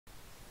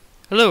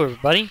Hello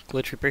everybody,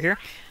 Glitch Reaper here.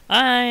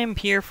 I'm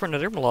here for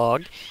another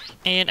vlog,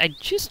 and I'd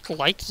just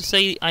like to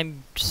say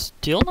I'm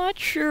still not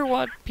sure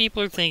what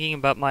people are thinking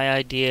about my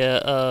idea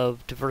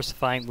of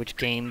diversifying which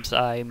games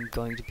I'm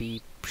going to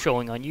be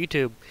showing on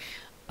YouTube.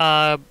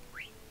 I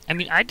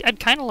mean,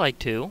 I'd kind of like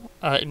to.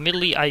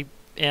 Admittedly, I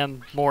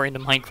am more into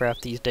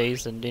Minecraft these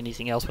days than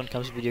anything else when it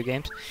comes to video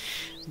games.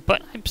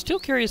 But I'm still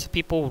curious if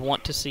people would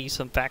want to see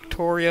some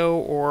Factorio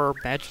or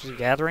Magic the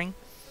Gathering.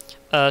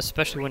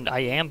 Especially when I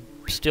am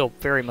still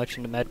very much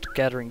into Magic the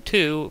Gathering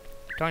 2,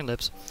 darn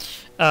lips,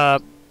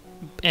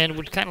 and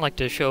would kind of like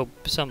to show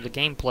some of the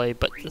gameplay,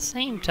 but at the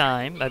same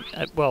time,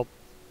 well,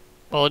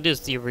 it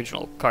is the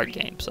original card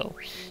game, so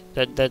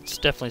that's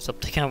definitely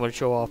something I want to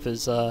show off,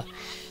 is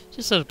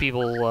just so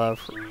people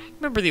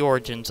remember the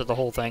origins of the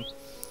whole thing.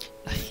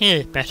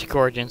 Magic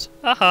Origins,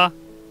 haha.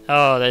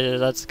 Oh,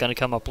 that's gonna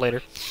come up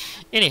later.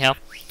 Anyhow,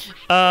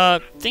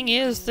 thing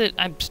is that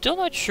I'm still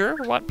not sure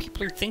what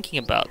people are thinking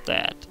about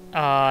that.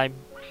 I'm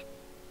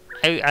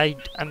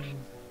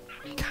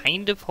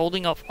kind of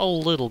holding off a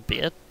little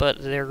bit,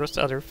 but there's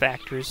other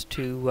factors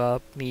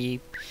to me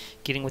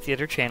getting with the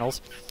other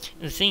channels.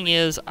 And the thing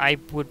is,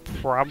 I'm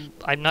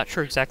not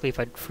sure exactly if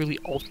I'd truly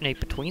alternate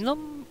between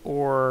them,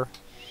 or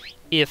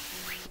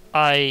if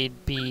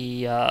I'd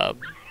be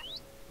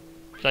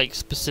like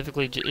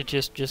specifically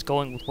just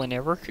going with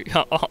whenever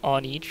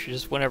on each,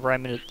 just whenever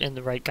I'm in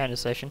the right kind of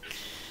session,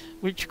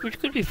 which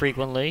could be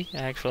frequently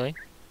actually.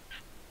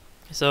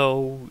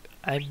 So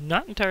I'm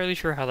not entirely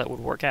sure how that would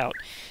work out.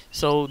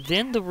 So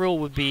then the rule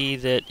would be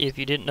that if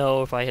you didn't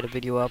know if I had a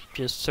video up,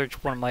 just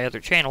search one of my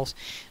other channels.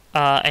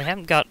 I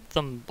haven't got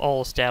them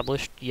all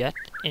established yet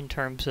in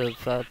terms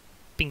of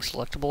being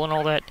selectable and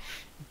all that,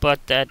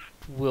 but that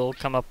will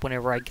come up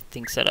whenever I get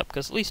things set up,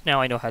 because at least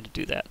now I know how to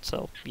do that,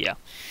 so yeah.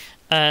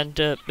 And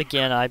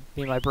again,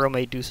 me and my bro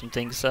may do some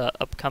things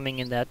upcoming,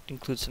 and that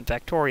includes some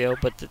Factorio,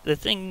 but the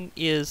thing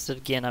is that,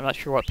 again, I'm not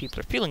sure what people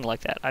are feeling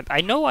like that.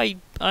 I know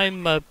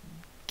I'm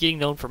getting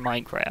known for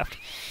Minecraft,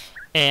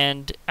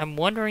 and I'm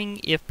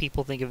wondering if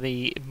people think of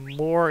me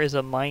more as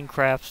a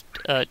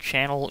Minecraft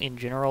channel in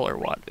general or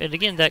what. And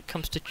again, that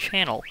comes to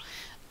channel.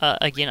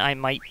 Again, I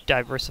might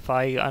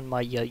diversify on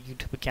my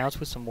YouTube accounts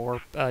with some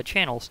more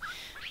channels,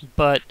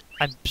 but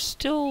I'm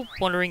still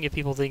wondering if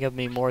people think of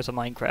me more as a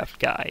Minecraft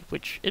guy,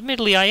 which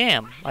admittedly I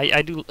am.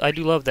 I do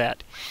love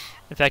that.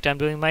 In fact, I'm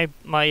doing my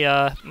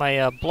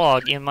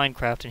blog in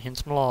Minecraft, and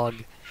hence blog.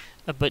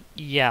 But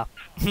yeah,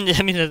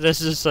 I mean, this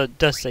just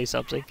does say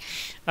something.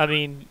 I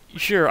mean,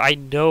 sure, I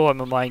know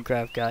I'm a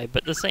Minecraft guy,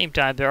 but at the same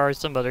time, there are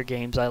some other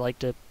games I like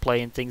to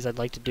play and things I'd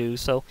like to do,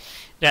 so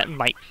that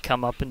might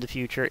come up in the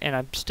future, and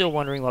I'm still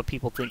wondering what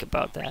people think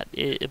about that,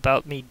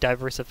 about me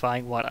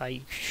diversifying what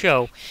I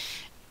show.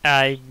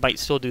 I might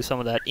still do some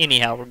of that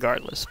anyhow,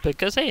 regardless,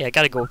 because, hey, I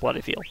gotta go with what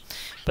I feel.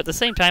 But at the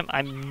same time,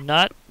 I'm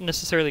not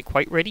necessarily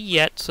quite ready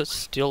yet, so it's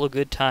still a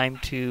good time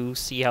to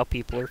see how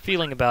people are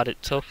feeling about it.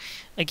 So,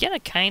 again, I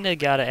kinda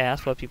gotta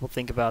ask what people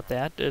think about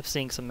that, of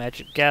seeing some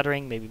Magic the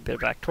Gathering, maybe a bit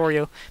of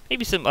Factorio,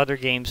 maybe some other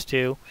games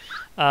too.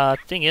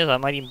 Thing is, I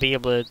might even be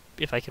able to,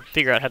 if I can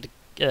figure out how to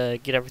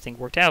get everything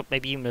worked out,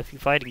 maybe even a few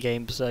fighting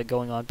games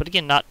going on, but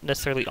again, not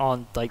necessarily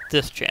on, like,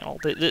 this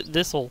channel.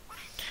 This'll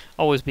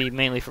always be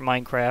mainly for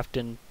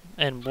Minecraft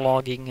and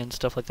blogging and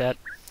stuff like that.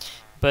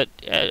 But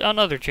on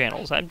other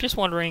channels, I'm just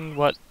wondering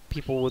what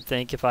people would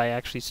think if I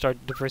actually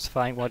started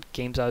diversifying what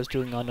games I was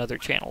doing on other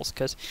channels,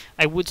 because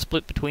I would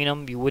split between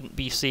them. You wouldn't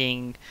be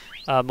seeing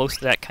most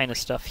of that kind of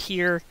stuff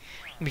here.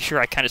 I'm sure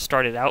I kind of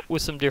started out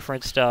with some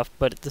different stuff,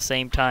 but at the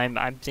same time,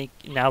 I'm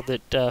thinking now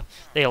that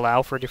they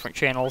allow for different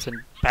channels,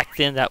 and back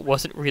then that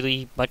wasn't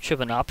really much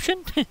of an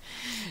option.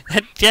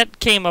 that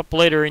came up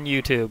later in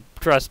YouTube.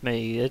 Trust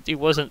me, it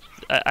wasn't.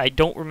 I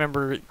don't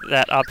remember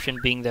that option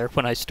being there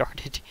when I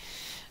started.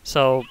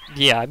 So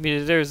yeah, I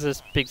mean, there's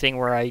this big thing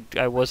where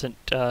I wasn't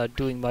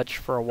doing much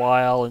for a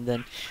while, and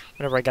then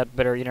whenever I got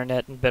better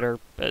internet and better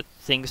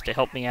things to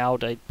help me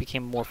out, I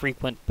became more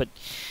frequent. But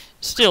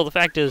still, the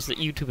fact is that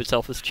YouTube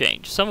itself has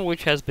changed, some of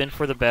which has been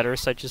for the better,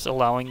 such as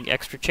allowing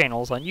extra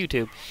channels on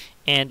YouTube.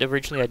 And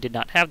originally I did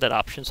not have that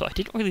option, so I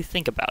didn't really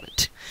think about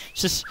it.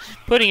 Just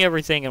putting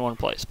everything in one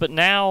place. But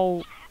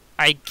now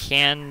I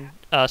can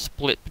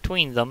split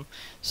between them,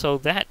 so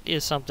that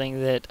is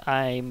something that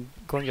I'm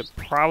going to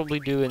probably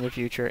do in the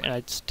future, and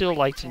I'd still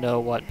like to know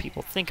what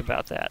people think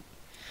about that.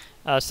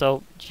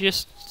 So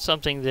just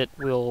something that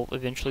will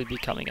eventually be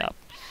coming up.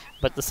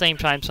 But at the same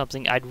time,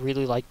 something I'd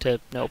really like to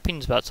know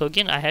opinions about. So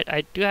again,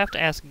 I do have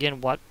to ask again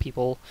what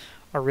people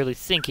are really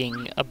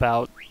thinking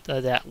about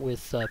that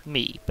with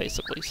me,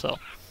 basically. So,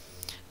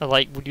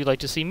 would you like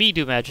to see me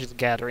do Magic the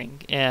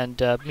Gathering,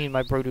 and me and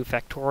my bro do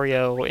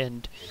Factorio,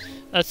 and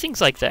things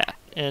like that?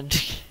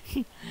 And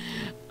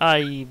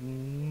I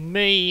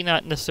may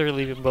not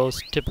necessarily be the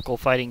most typical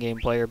fighting game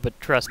player, but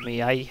trust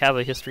me, I have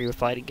a history with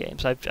fighting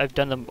games. I've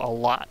done them a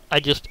lot. I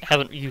just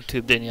haven't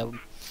YouTubed any of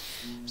them.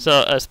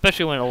 So,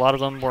 especially when a lot of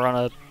them were on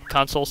a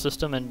console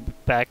system and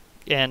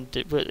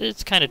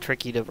it's kind of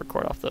tricky to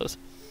record off those.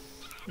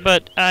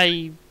 But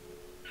I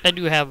I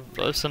do have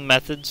some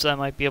methods I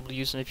might be able to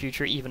use in the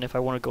future, even if I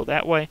want to go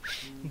that way.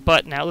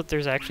 But now that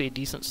there's actually a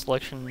decent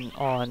selection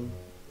on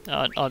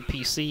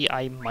PC,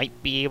 I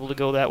might be able to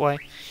go that way.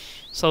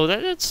 So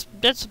that's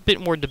a bit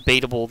more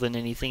debatable than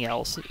anything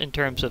else in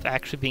terms of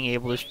actually being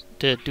able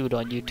to do it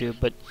on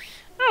YouTube. But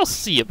I'll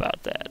see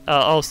about that.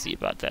 I'll see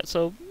about that.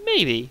 So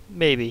maybe.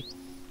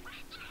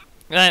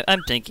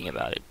 I'm thinking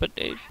about it. But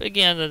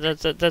again,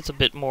 that's a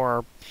bit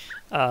more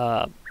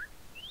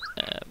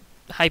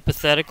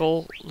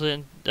hypothetical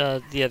than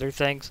the other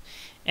things.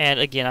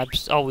 And again, I'm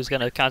just always going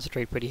to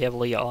concentrate pretty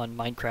heavily on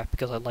Minecraft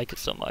because I like it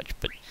so much.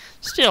 But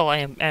still,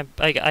 I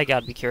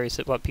gotta be curious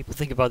at what people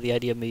think about the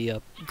idea of me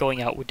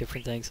going out with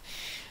different things.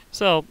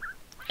 So,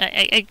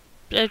 yeah,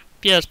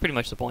 that's pretty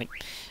much the point.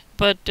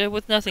 But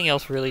with nothing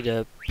else really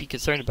to be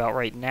concerned about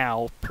right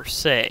now, per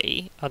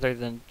se, other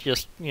than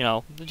just, you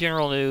know, the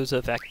general news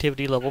of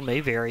activity level may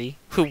vary,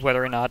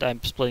 whether or not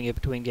I'm splitting it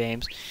between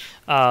games,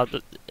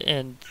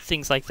 and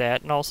things like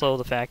that, and also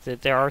the fact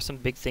that there are some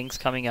big things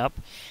coming up.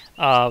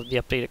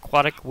 The update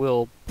Aquatic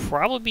will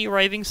probably be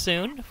arriving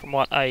soon. From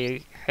what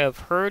I have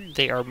heard,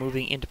 they are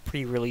moving into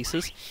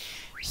pre-releases.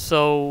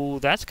 So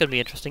that's going to be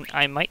interesting.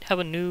 I might have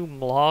a new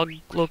log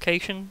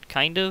location,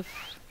 kind of.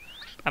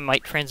 I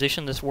might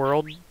transition this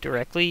world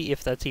directly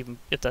if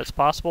that's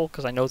possible,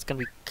 because I know it's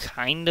going to be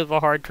kind of a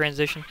hard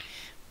transition,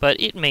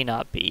 but it may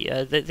not be.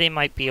 They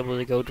might be able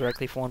to go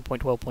directly from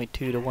 1.12.2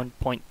 to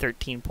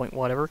 1.13.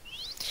 Whatever.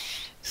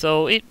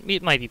 So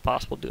it might be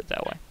possible to do it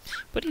that way.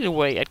 But either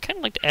way, I'd kind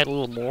of like to add a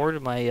little more to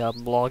my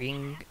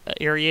logging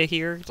area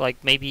here.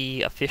 Like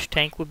maybe a fish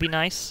tank would be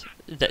nice.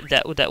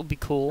 That would be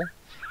cool.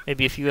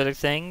 Maybe a few other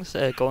things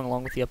going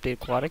along with the update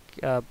Aquatic.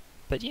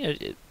 But you know,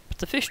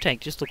 the fish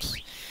tank just looks.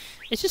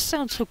 It just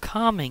sounds so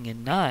calming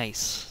and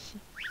nice.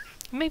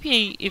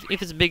 Maybe if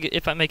it's big,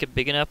 if I make it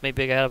big enough,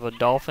 maybe I could have a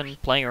dolphin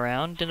playing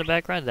around in the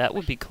background. That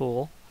would be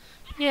cool.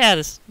 Yeah,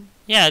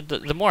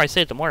 the more I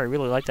say it, the more I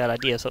really like that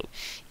idea. So,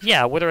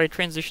 yeah, whether I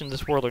transition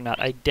this world or not,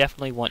 I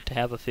definitely want to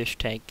have a fish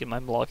tank in my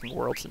logging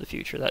worlds in the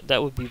future.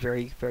 That would be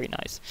very, very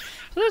nice.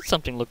 So that's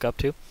something to look up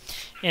to.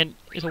 And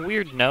as a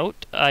weird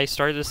note, I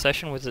started this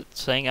session with it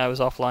saying I was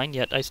offline,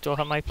 yet I still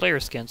have my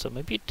player skin, so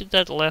maybe it did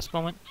that at the last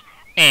moment.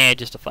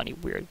 Just a funny,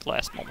 weird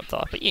last moment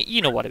thought, but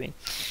you know what I mean.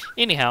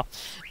 Anyhow,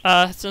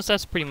 since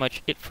that's pretty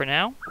much it for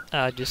now,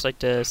 I'd just like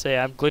to say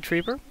I'm Glitch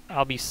Reaper.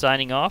 I'll be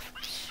signing off.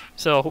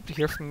 So I hope to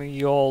hear from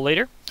you all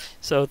later.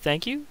 So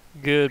thank you,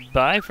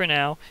 goodbye for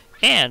now,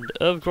 and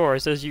of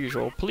course, as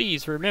usual,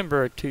 please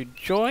remember to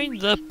join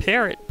the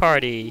parrot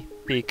party,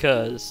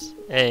 because,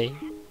 hey,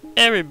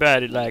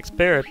 everybody likes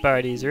parrot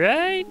parties,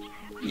 right?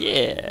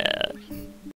 Yeah.